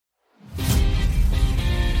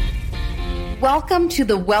Welcome to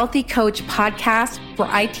the Wealthy Coach podcast, where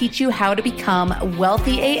I teach you how to become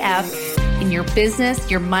wealthy AF in your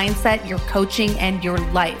business, your mindset, your coaching, and your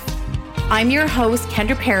life. I'm your host,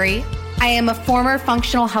 Kendra Perry. I am a former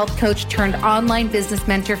functional health coach turned online business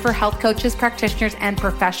mentor for health coaches, practitioners, and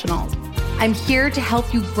professionals. I'm here to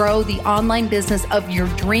help you grow the online business of your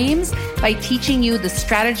dreams by teaching you the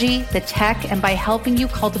strategy, the tech, and by helping you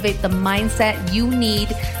cultivate the mindset you need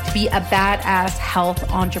to be a badass health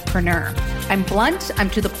entrepreneur. I'm blunt, I'm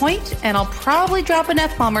to the point, and I'll probably drop an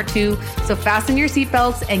F-bomb or two, so fasten your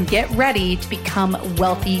seatbelts and get ready to become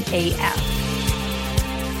wealthy AF.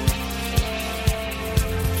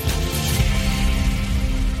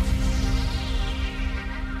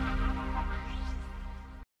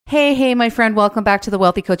 Hey, my friend. Welcome back to the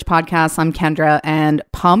Wealthy Coach podcast. I'm Kendra and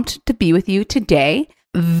pumped to be with you today.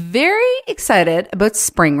 Very excited about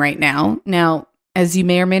spring right now. Now, as you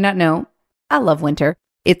may or may not know, I love winter.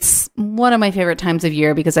 It's one of my favorite times of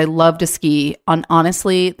year because I love to ski.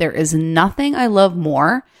 Honestly, there is nothing I love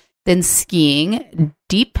more than skiing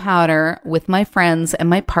deep powder with my friends and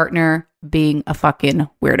my partner being a fucking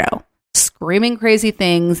weirdo, screaming crazy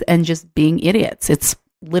things and just being idiots. It's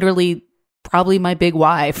literally probably my big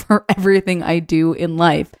why for everything I do in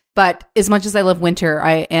life. But as much as I love winter,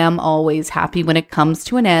 I am always happy when it comes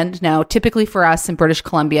to an end. Now, typically for us in British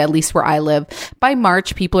Columbia, at least where I live, by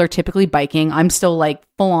March, people are typically biking. I'm still like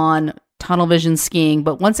full on tunnel vision skiing.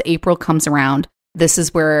 But once April comes around, this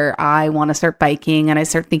is where I want to start biking and I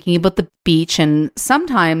start thinking about the beach. And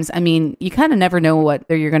sometimes, I mean, you kind of never know what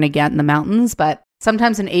you're going to get in the mountains, but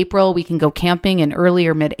sometimes in April, we can go camping in early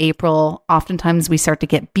or mid-April. Oftentimes we start to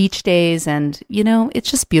get beach days and, you know,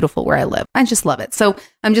 it's just beautiful where I live. I just love it. So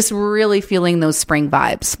I'm just really feeling those spring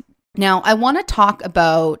vibes. Now, I want to talk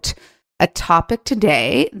about a topic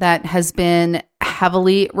today that has been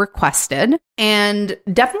heavily requested and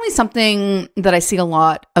definitely something that I see a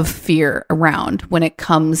lot of fear around when it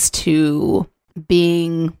comes to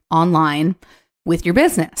being online with your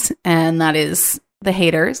business. And that is the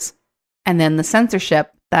haters. And then the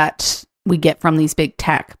censorship that we get from these big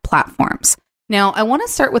tech platforms. Now, I want to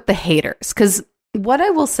start with the haters because what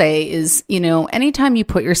I will say is, you know, anytime you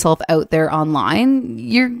put yourself out there online,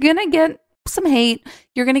 you're going to get some hate.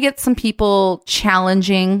 You're going to get some people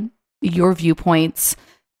challenging your viewpoints.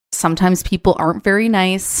 Sometimes people aren't very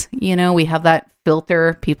nice. You know, we have that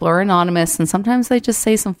filter. People are anonymous and sometimes they just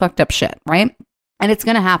say some fucked up shit, right? And it's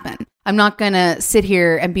going to happen. I'm not going to sit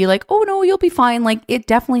here and be like, oh no, you'll be fine. Like it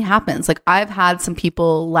definitely happens. Like I've had some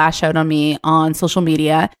people lash out on me on social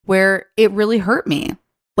media where it really hurt me.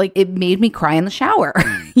 Like it made me cry in the shower,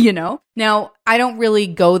 you know? Now, I don't really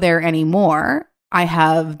go there anymore. I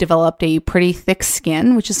have developed a pretty thick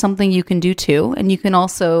skin, which is something you can do too. And you can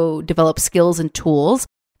also develop skills and tools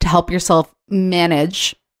to help yourself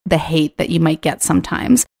manage the hate that you might get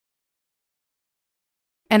sometimes.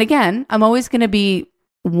 And again, I'm always going to be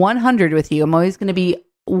 100 with you. I'm always going to be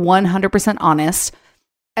 100% honest.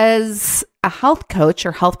 As a health coach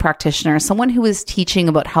or health practitioner, someone who is teaching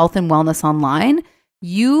about health and wellness online,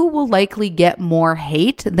 you will likely get more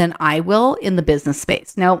hate than I will in the business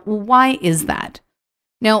space. Now, why is that?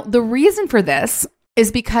 Now, the reason for this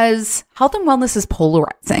is because health and wellness is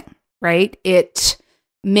polarizing, right? It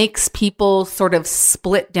makes people sort of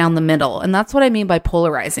split down the middle. And that's what I mean by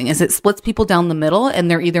polarizing, is it splits people down the middle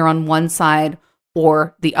and they're either on one side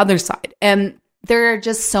or the other side. And there are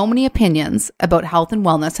just so many opinions about health and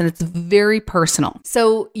wellness, and it's very personal.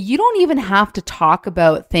 So you don't even have to talk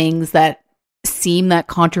about things that seem that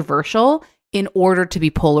controversial in order to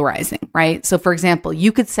be polarizing, right? So for example,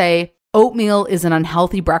 you could say oatmeal is an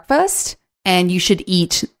unhealthy breakfast and you should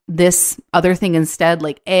eat this other thing instead,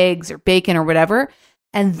 like eggs or bacon or whatever.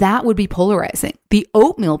 And that would be polarizing. The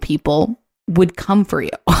oatmeal people would come for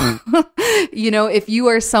you. You know, if you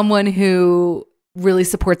are someone who really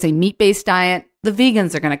supports a meat-based diet, the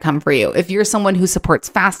vegans are going to come for you. If you're someone who supports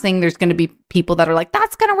fasting, there's going to be people that are like,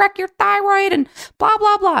 that's going to wreck your thyroid and blah,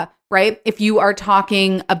 blah, blah, right? If you are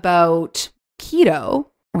talking about keto,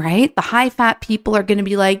 right? The high-fat people are going to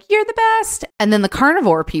be like, you're the best. And then the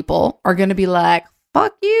carnivore people are going to be like,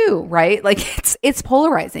 fuck you, right? Like it's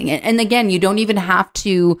polarizing. And again, you don't even have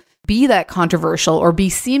to be that controversial or be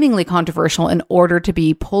seemingly controversial in order to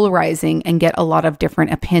be polarizing and get a lot of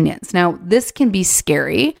different opinions. Now, this can be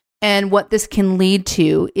scary. And what this can lead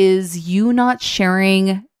to is you not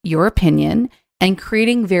sharing your opinion and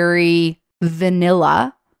creating very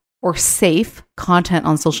vanilla or safe content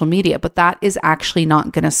on social media. But that is actually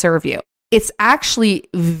not going to serve you. It's actually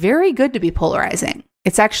very good to be polarizing.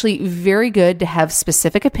 It's actually very good to have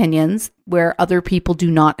specific opinions where other people do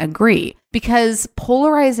not agree, because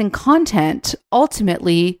polarizing content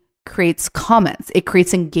ultimately creates comments. It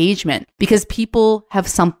creates engagement because people have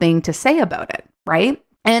something to say about it, right?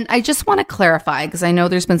 And I just want to clarify, because I know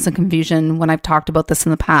there's been some confusion when I've talked about this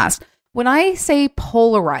in the past. When I say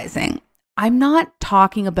polarizing, I'm not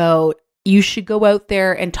talking about you should go out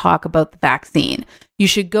there and talk about the vaccine. You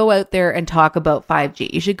should go out there and talk about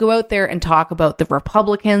 5G. You should go out there and talk about the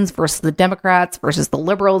Republicans versus the Democrats versus the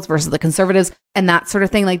liberals versus the conservatives and that sort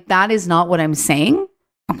of thing. Like, that is not what I'm saying.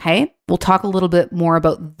 Okay. We'll talk a little bit more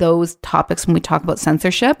about those topics when we talk about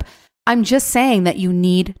censorship. I'm just saying that you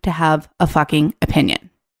need to have a fucking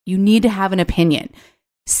opinion. You need to have an opinion.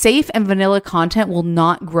 Safe and vanilla content will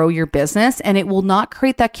not grow your business, and it will not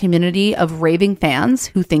create that community of raving fans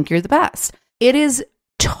who think you're the best. It is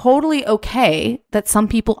totally okay that some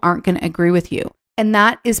people aren't going to agree with you. And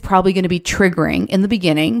that is probably going to be triggering in the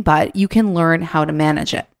beginning, but you can learn how to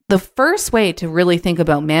manage it. The first way to really think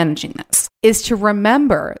about managing this is to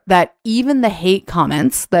remember that even the hate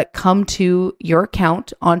comments that come to your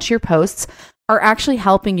account onto your posts are actually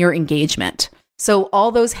helping your engagement. So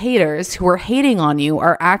all those haters who are hating on you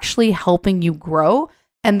are actually helping you grow,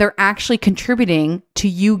 and they're actually contributing to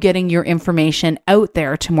you getting your information out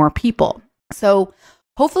there to more people. So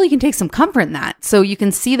hopefully you can take some comfort in that. So you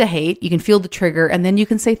can see the hate, you can feel the trigger, and then you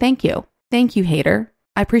can say, thank you. Thank you, hater.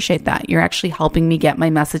 I appreciate that. You're actually helping me get my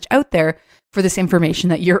message out there for this information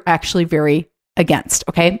that you're actually very against.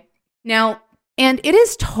 Okay. Now, and it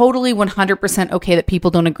is totally 100% okay that people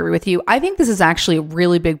don't agree with you. I think this is actually a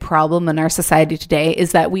really big problem in our society today,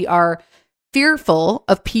 is that we are fearful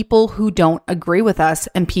of people who don't agree with us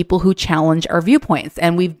and people who challenge our viewpoints.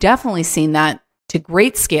 And we've definitely seen that to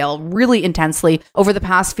great scale, really intensely over the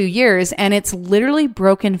past few years. And it's literally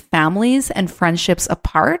broken families and friendships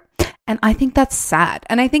apart. And I think that's sad.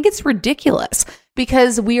 And I think it's ridiculous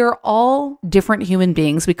because we are all different human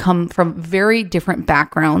beings. We come from very different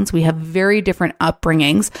backgrounds. We have very different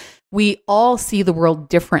upbringings. We all see the world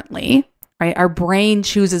differently, right? Our brain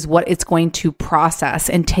chooses what it's going to process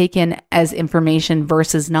and take in as information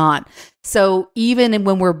versus not. So even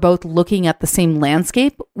when we're both looking at the same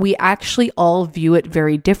landscape, we actually all view it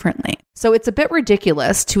very differently. So it's a bit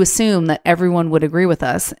ridiculous to assume that everyone would agree with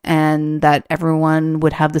us and that everyone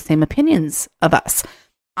would have the same opinions of us.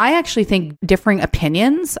 I actually think differing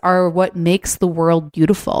opinions are what makes the world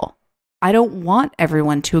beautiful. I don't want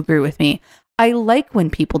everyone to agree with me. I like when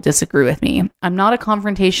people disagree with me. I'm not a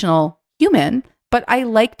confrontational human, but I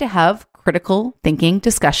like to have critical thinking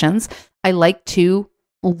discussions. I like to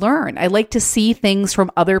learn. I like to see things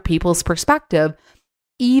from other people's perspective,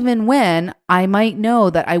 even when I might know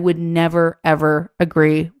that I would never, ever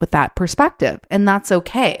agree with that perspective. And that's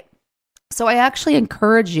okay. So I actually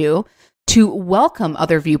encourage you to welcome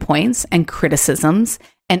other viewpoints and criticisms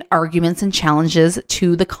and arguments and challenges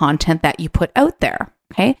to the content that you put out there.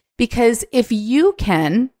 Okay. Because if you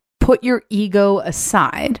can put your ego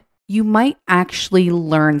aside, you might actually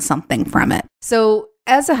learn something from it. So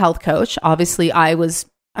as a health coach, obviously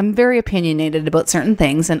I'm very opinionated about certain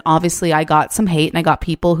things. And obviously I got some hate and I got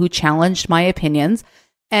people who challenged my opinions.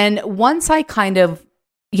 And once I kind of,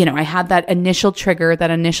 I had that initial trigger,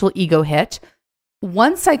 that initial ego hit.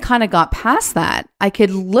 Once I kind of got past that, I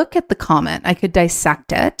could look at the comment, I could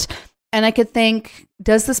dissect it, and I could think,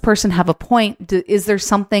 does this person have a point? Is there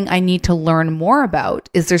something I need to learn more about?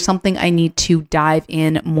 Is there something I need to dive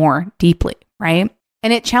in more deeply, right?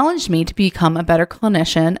 And it challenged me to become a better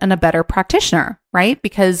clinician and a better practitioner, right?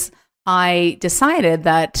 Because I decided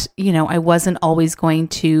that, I wasn't always going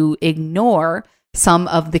to ignore some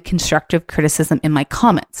of the constructive criticism in my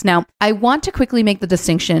comments. Now, I want to quickly make the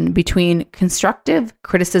distinction between constructive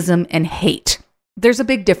criticism and hate. There's a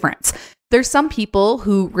big difference. There's some people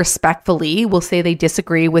who respectfully will say they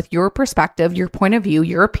disagree with your perspective, your point of view,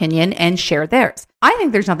 your opinion, and share theirs. I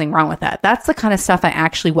think there's nothing wrong with that. That's the kind of stuff I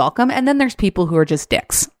actually welcome. And then there's people who are just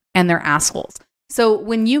dicks and they're assholes. So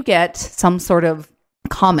when you get some sort of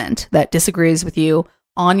comment that disagrees with you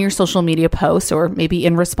on your social media post, or maybe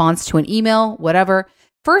in response to an email, whatever,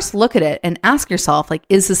 first look at it and ask yourself,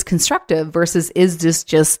 is this constructive versus is this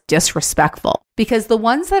just disrespectful? Because the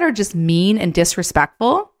ones that are just mean and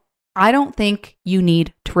disrespectful, I don't think you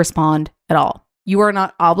need to respond at all. You are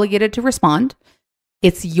not obligated to respond.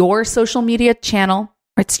 It's your social media channel.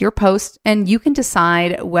 It's your post, and you can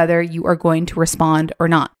decide whether you are going to respond or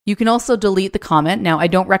not. You can also delete the comment. Now, I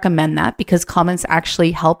don't recommend that because comments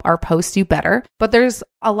actually help our post do better. But there's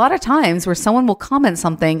a lot of times where someone will comment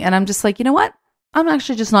something and I'm just like, you know what? I'm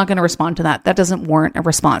actually just not going to respond to that. That doesn't warrant a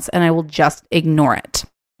response, and I will just ignore it.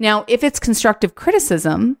 Now, if it's constructive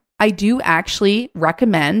criticism, I do actually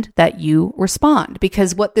recommend that you respond,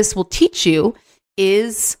 because what this will teach you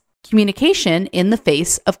is communication in the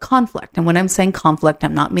face of conflict. And when I'm saying conflict,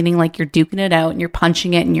 I'm not meaning like you're duking it out and you're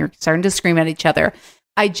punching it and you're starting to scream at each other.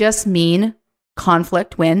 I just mean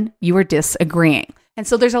conflict when you are disagreeing. And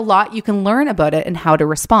so there's a lot you can learn about it and how to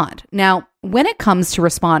respond. Now, when it comes to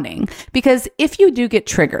responding, because if you do get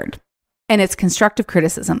triggered and it's constructive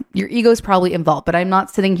criticism, your ego is probably involved, but I'm not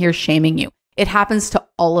sitting here shaming you. It happens to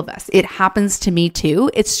all of us. It happens to me too.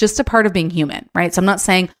 It's just a part of being human, right? So I'm not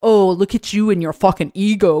saying, oh, look at you and your fucking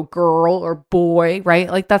ego, girl or boy, right?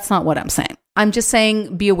 Like that's not what I'm saying. I'm just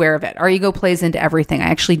saying be aware of it. Our ego plays into everything. I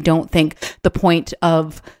actually don't think the point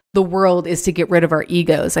of the world is to get rid of our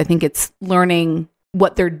egos. I think it's learning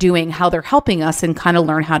what they're doing, how they're helping us, and kind of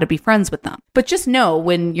learn how to be friends with them. But just know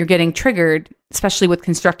when you're getting triggered, especially with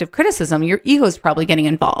constructive criticism, your ego is probably getting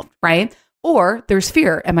involved, right? Or there's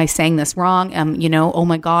fear. Am I saying this wrong? Oh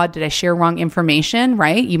my God, did I share wrong information?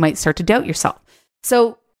 Right? You might start to doubt yourself.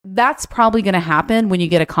 So that's probably going to happen when you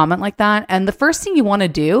get a comment like that. And the first thing you want to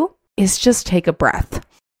do is just take a breath.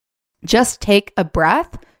 Just take a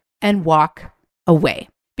breath and walk away.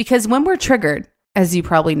 Because when we're triggered, as you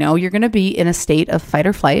probably know, you're going to be in a state of fight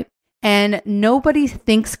or flight. And nobody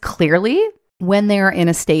thinks clearly when they are in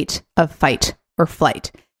a state of fight or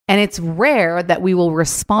flight. And it's rare that we will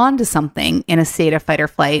respond to something in a state of fight or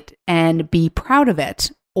flight and be proud of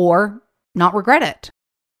it or not regret it.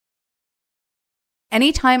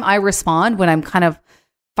 Anytime I respond when I'm kind of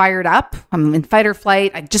fired up, I'm in fight or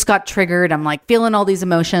flight, I just got triggered, I'm like feeling all these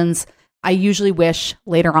emotions, I usually wish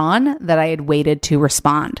later on that I had waited to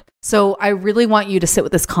respond. So I really want you to sit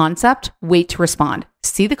with this concept, wait to respond.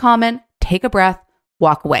 See the comment, take a breath,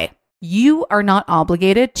 walk away. You are not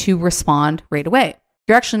obligated to respond right away.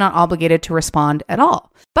 You're actually not obligated to respond at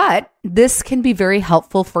all. But this can be very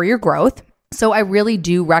helpful for your growth. So I really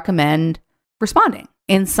do recommend responding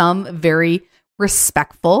in some very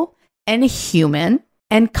respectful and human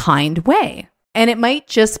and kind way. And it might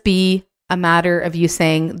just be a matter of you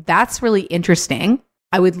saying, that's really interesting.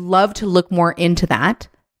 I would love to look more into that.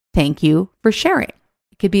 Thank you for sharing.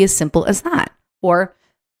 It could be as simple as that. Or,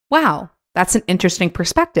 wow, that's an interesting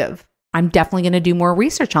perspective. I'm definitely going to do more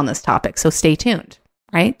research on this topic, so stay tuned,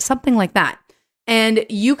 right? Something like that. And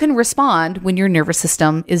you can respond when your nervous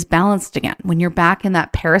system is balanced again, when you're back in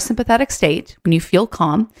that parasympathetic state, when you feel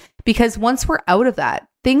calm, because once we're out of that,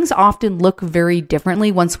 things often look very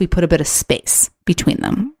differently once we put a bit of space between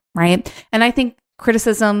them, right? And I think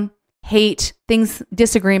criticism, hate, things,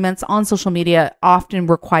 disagreements on social media often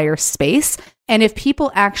require space. And if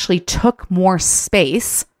people actually took more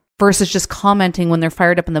space versus just commenting when they're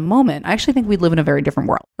fired up in the moment, I actually think we live in a very different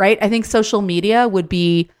world, right? I think social media would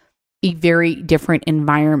be a very different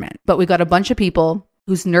environment. But we've got a bunch of people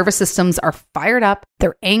whose nervous systems are fired up,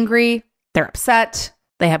 they're angry, they're upset,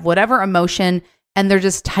 they have whatever emotion, and they're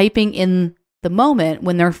just typing in the moment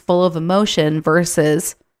when they're full of emotion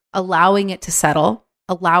versus allowing it to settle,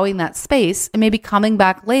 allowing that space, and maybe coming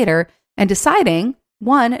back later and deciding,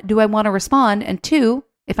 one, do I want to respond? And two,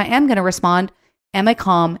 if I am going to respond, am I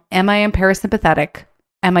calm? Am I parasympathetic?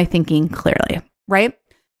 Am I thinking clearly? Right?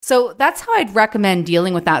 So that's how I'd recommend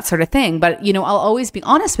dealing with that sort of thing. But, I'll always be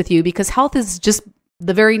honest with you because health is just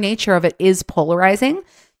the very nature of it is polarizing.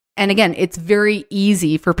 And again, it's very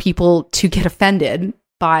easy for people to get offended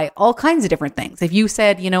by all kinds of different things. If you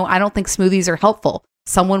said, I don't think smoothies are helpful,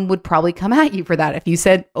 someone would probably come at you for that. If you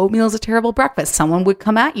said oatmeal is a terrible breakfast, someone would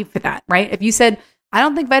come at you for that, right? If you said, I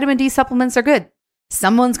don't think vitamin D supplements are good,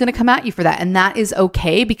 someone's going to come at you for that. And that is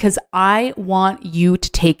okay because I want you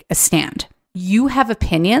to take a stand. You have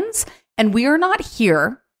opinions, and we are not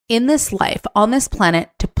here in this life, on this planet,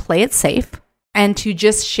 to play it safe and to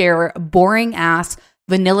just share boring ass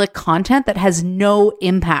vanilla content that has no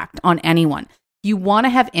impact on anyone. You want to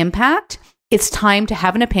have impact, it's time to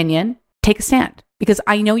have an opinion, take a stand, because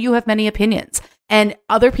I know you have many opinions and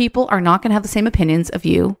other people are not going to have the same opinions of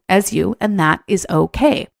you as you, and that is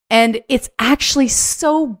okay. And it's actually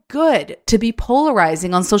so good to be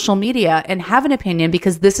polarizing on social media and have an opinion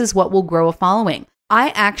because this is what will grow a following. I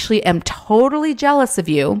actually am totally jealous of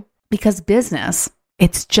you because business,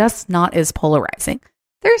 it's just not as polarizing.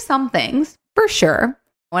 There's some things for sure.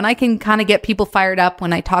 When I can kind of get people fired up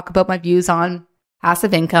when I talk about my views on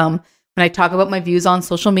passive income, when I talk about my views on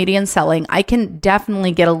social media and selling, I can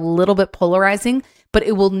definitely get a little bit polarizing, but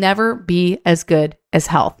it will never be as good as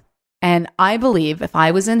health. And I believe if I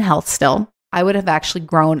was in health still, I would have actually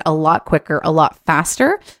grown a lot quicker, a lot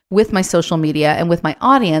faster with my social media and with my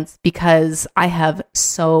audience because I have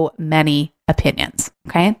so many opinions.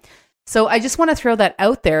 Okay. So I just want to throw that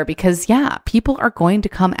out there because people are going to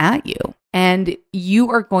come at you and you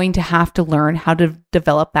are going to have to learn how to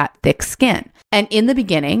develop that thick skin. And in the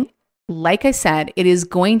beginning, like I said, it is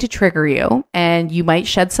going to trigger you and you might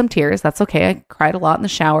shed some tears. That's okay. I cried a lot in the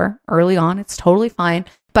shower early on. It's totally fine.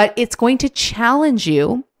 But it's going to challenge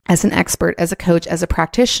you as an expert, as a coach, as a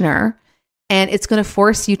practitioner, and it's going to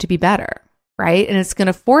force you to be better, right? And it's going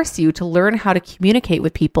to force you to learn how to communicate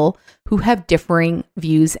with people who have differing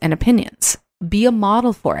views and opinions. Be a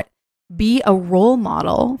model for it. Be a role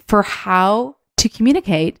model for how to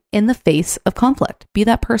communicate in the face of conflict. Be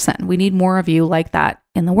that person. We need more of you like that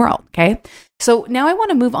in the world. Okay. So now I want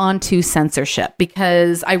to move on to censorship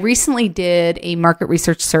because I recently did a market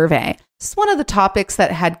research survey. It's one of the topics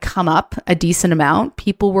that had come up a decent amount.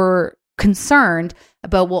 People were concerned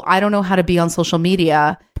about, well, I don't know how to be on social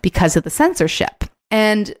media because of the censorship.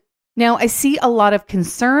 And now I see a lot of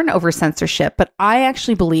concern over censorship, but I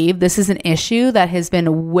actually believe this is an issue that has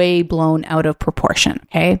been way blown out of proportion.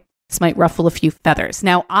 Okay. This might ruffle a few feathers.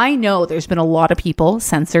 Now, I know there's been a lot of people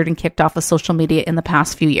censored and kicked off of social media in the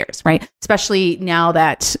past few years, right? Especially now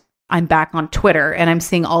that I'm back on Twitter and I'm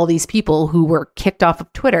seeing all these people who were kicked off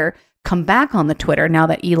of Twitter come back on the Twitter now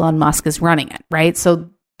that Elon Musk is running it, right? So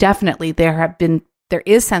definitely there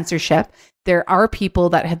is censorship. There are people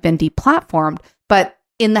that have been deplatformed, but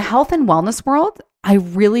in the health and wellness world, I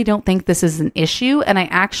really don't think this is an issue. And I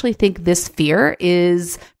actually think this fear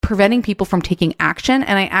is preventing people from taking action.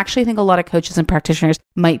 And I actually think a lot of coaches and practitioners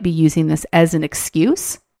might be using this as an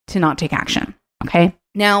excuse to not take action. Okay.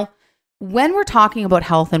 Now, when we're talking about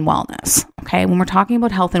health and wellness,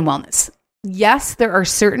 yes, there are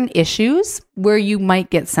certain issues where you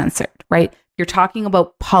might get censored, right? You're talking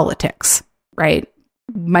about politics, right?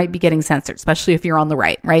 Might be getting censored, especially if you're on the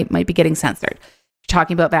right? Might be getting censored.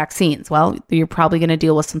 Talking about vaccines, well, you're probably going to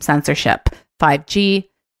deal with some censorship. 5G,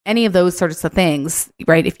 any of those sorts of things,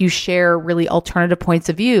 right? If you share really alternative points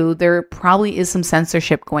of view, there probably is some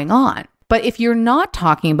censorship going on. But if you're not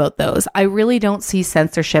talking about those, I really don't see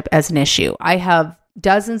censorship as an issue. I have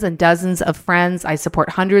dozens and dozens of friends. I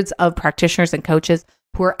support hundreds of practitioners and coaches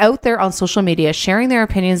who are out there on social media sharing their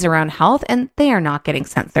opinions around health, and they are not getting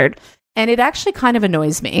censored. And it actually kind of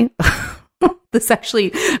annoys me. This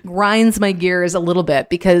actually grinds my gears a little bit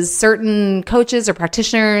because certain coaches or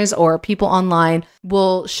practitioners or people online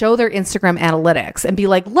will show their Instagram analytics and be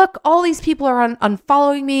like, look, all these people are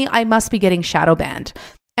unfollowing me. I must be getting shadow banned.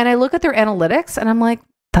 And I look at their analytics and I'm like,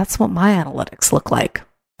 that's what my analytics look like.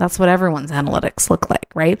 That's what everyone's analytics look like,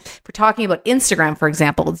 right? If we're talking about Instagram, for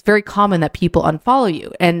example, it's very common that people unfollow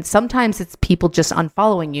you. And sometimes it's people just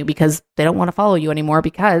unfollowing you because they don't want to follow you anymore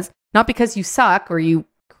not because you suck or you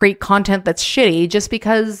create content that's shitty, just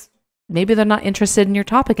because maybe they're not interested in your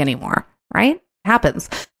topic anymore, right? Happens.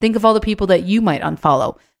 Think of all the people that you might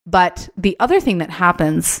unfollow. But the other thing that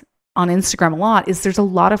happens on Instagram a lot is there's a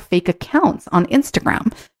lot of fake accounts on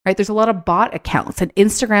Instagram, right? There's a lot of bot accounts and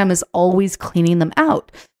Instagram is always cleaning them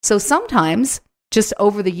out. So sometimes just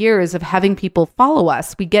over the years of having people follow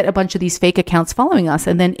us, we get a bunch of these fake accounts following us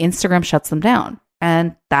and then Instagram shuts them down.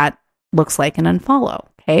 And that looks like an unfollow,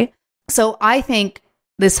 okay? So I think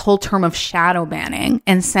this whole term of shadow banning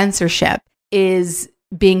and censorship is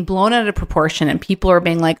being blown out of proportion and people are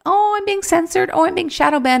being like, oh, I'm being censored. Oh, I'm being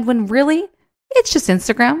shadow banned, when really it's just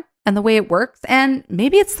Instagram and the way it works. And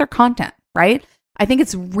maybe it's their content, right? I think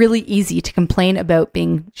it's really easy to complain about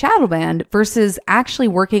being shadow banned versus actually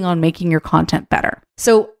working on making your content better.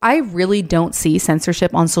 So I really don't see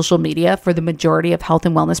censorship on social media for the majority of health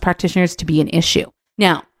and wellness practitioners to be an issue.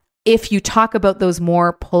 Now, if you talk about those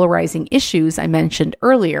more polarizing issues I mentioned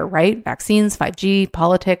earlier, right? Vaccines, 5G,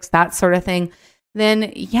 politics, that sort of thing,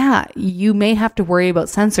 then yeah, you may have to worry about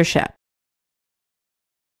censorship.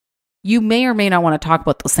 You may or may not want to talk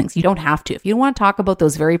about those things. You don't have to. If you don't want to talk about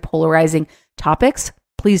those very polarizing topics,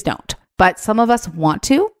 please don't. But some of us want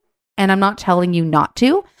to, and I'm not telling you not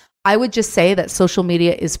to. I would just say that social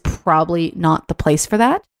media is probably not the place for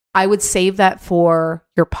that. I would save that for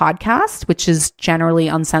your podcast, which is generally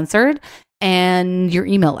uncensored, and your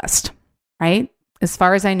email list, right? As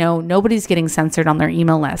far as I know, nobody's getting censored on their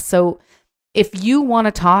email list. So if you want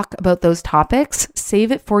to talk about those topics,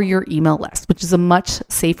 save it for your email list, which is a much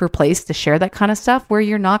safer place to share that kind of stuff where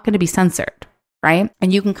you're not going to be censored, right?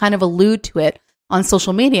 And you can kind of allude to it on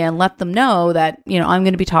social media and let them know that, I'm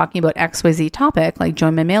going to be talking about XYZ topic, like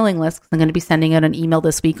join my mailing list because I'm going to be sending out an email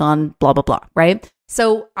this week on blah, blah, blah, right?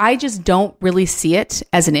 So I just don't really see it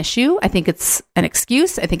as an issue. I think it's an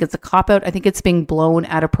excuse. I think it's a cop-out. I think it's being blown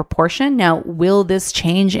out of proportion. Now, will this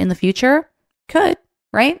change in the future? Could,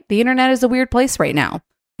 right? The internet is a weird place right now.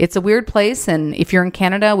 It's a weird place. And if you're in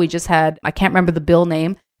Canada, we just had, I can't remember the bill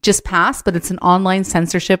name, just passed, but it's an online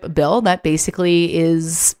censorship bill that basically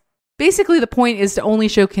is basically the point is to only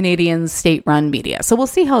show Canadians state-run media. So we'll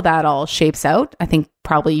see how that all shapes out. I think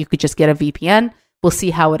probably you could just get a VPN. We'll see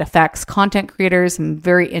how it affects content creators. I'm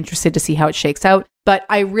very interested to see how it shakes out. But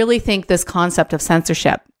I really think this concept of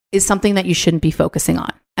censorship is something that you shouldn't be focusing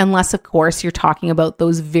on. Unless, of course, you're talking about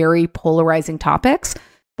those very polarizing topics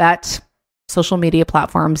that social media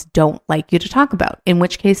platforms don't like you to talk about, in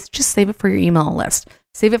which case, just save it for your email list.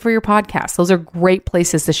 Save it for your podcast. Those are great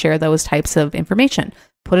places to share those types of information.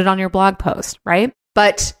 Put it on your blog post, right?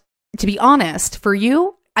 But to be honest, for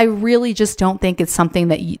you, I really just don't think it's something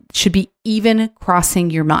that should be even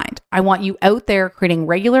crossing your mind. I want you out there creating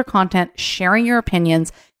regular content, sharing your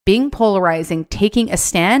opinions, being polarizing, taking a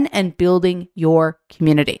stand, and building your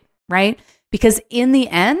community, right? Because in the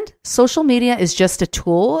end, social media is just a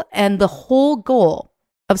tool, and the whole goal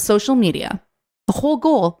of social media, the whole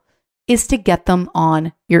goal is to get them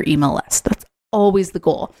on your email list. That's always the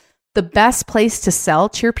goal. The best place to sell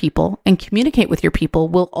to your people and communicate with your people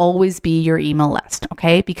will always be your email list,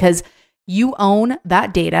 okay? Because you own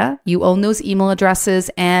that data, you own those email addresses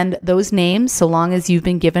and those names, so long as you've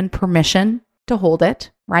been given permission to hold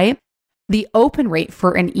it, right? The open rate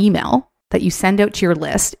for an email that you send out to your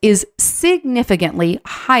list is significantly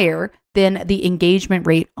higher than the engagement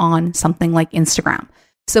rate on something like Instagram.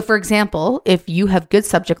 So for example, if you have good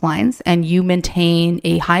subject lines and you maintain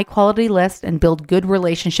a high quality list and build good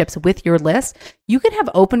relationships with your list, you can have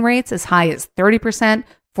open rates as high as 30%,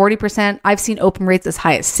 40%. I've seen open rates as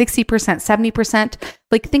high as 60%, 70%.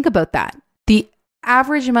 Like, think about that. The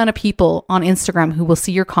average amount of people on Instagram who will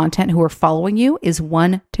see your content who are following you is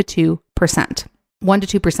 1% to 2%. 1%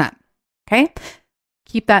 to 2%. Okay?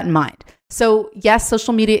 Keep that in mind. So yes,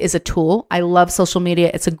 social media is a tool. I love social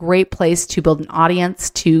media. It's a great place to build an audience,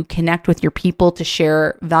 to connect with your people, to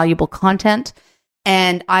share valuable content.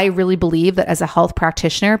 And I really believe that as a health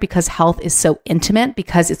practitioner, because health is so intimate,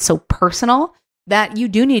 because it's so personal, that you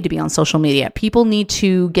do need to be on social media. People need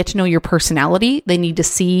to get to know your personality. They need to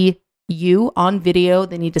see you on video.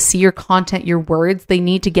 They need to see your content, your words. They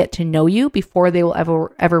need to get to know you before they will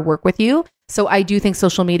ever work with you. So I do think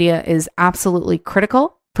social media is absolutely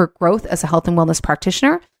critical for growth as a health and wellness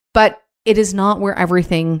practitioner, but it is not where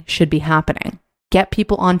everything should be happening. Get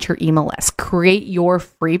people onto your email list, create your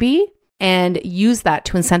freebie, and use that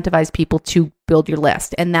to incentivize people to build your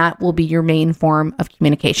list. And that will be your main form of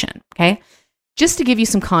communication. Okay. Just to give you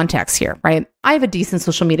some context here, right? I have a decent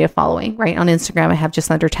social media following, right? On Instagram, I have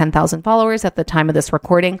just under 10,000 followers at the time of this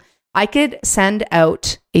recording. I could send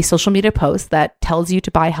out a social media post that tells you to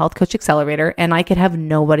buy Health Coach Accelerator, and I could have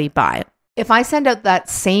nobody buy it. If I send out that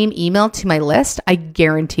same email to my list, I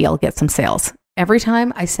guarantee I'll get some sales. Every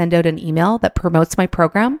time I send out an email that promotes my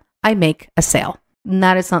program, I make a sale. And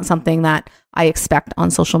that is not something that I expect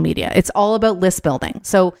on social media. It's all about list building.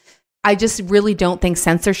 So I just really don't think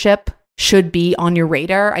censorship should be on your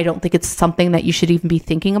radar. I don't think it's something that you should even be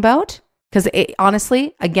thinking about. Because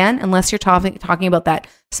honestly, again, unless you're talking about that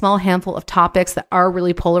small handful of topics that are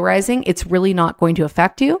really polarizing, it's really not going to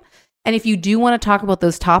affect you. And if you do want to talk about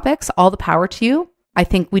those topics, all the power to you. I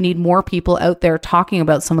think we need more people out there talking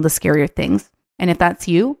about some of the scarier things. And if that's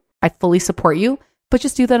you, I fully support you, but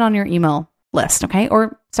just do that on your email list, okay?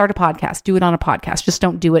 Or start a podcast, do it on a podcast. Just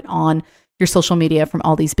don't do it on your social media from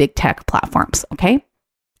all these big tech platforms, okay?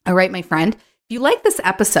 All right, my friend. If you like this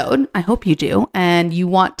episode, I hope you do, and you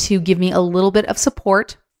want to give me a little bit of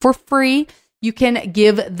support for free, you can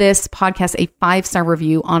give this podcast a 5-star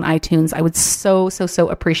review on iTunes. I would so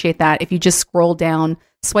appreciate that. If you just scroll down,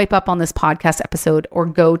 swipe up on this podcast episode, or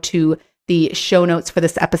go to the show notes for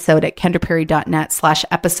this episode at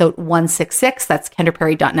kendraperry.net/episode 166. That's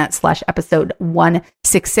kendraperry.net/episode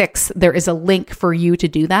 166. There is a link for you to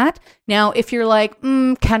do that. Now, if you're like,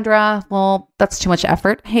 Kendra, well, that's too much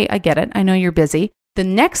effort. Hey, I get it. I know you're busy. The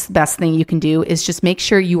next best thing you can do is just make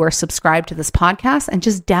sure you are subscribed to this podcast and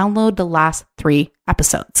just download the last 3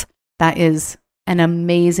 episodes. That is an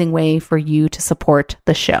amazing way for you to support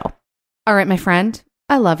the show. All right, my friend,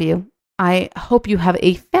 I love you. I hope you have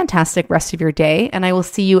a fantastic rest of your day, and I will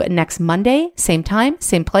see you next Monday, same time,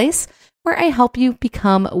 same place, where I help you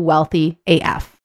become wealthy AF.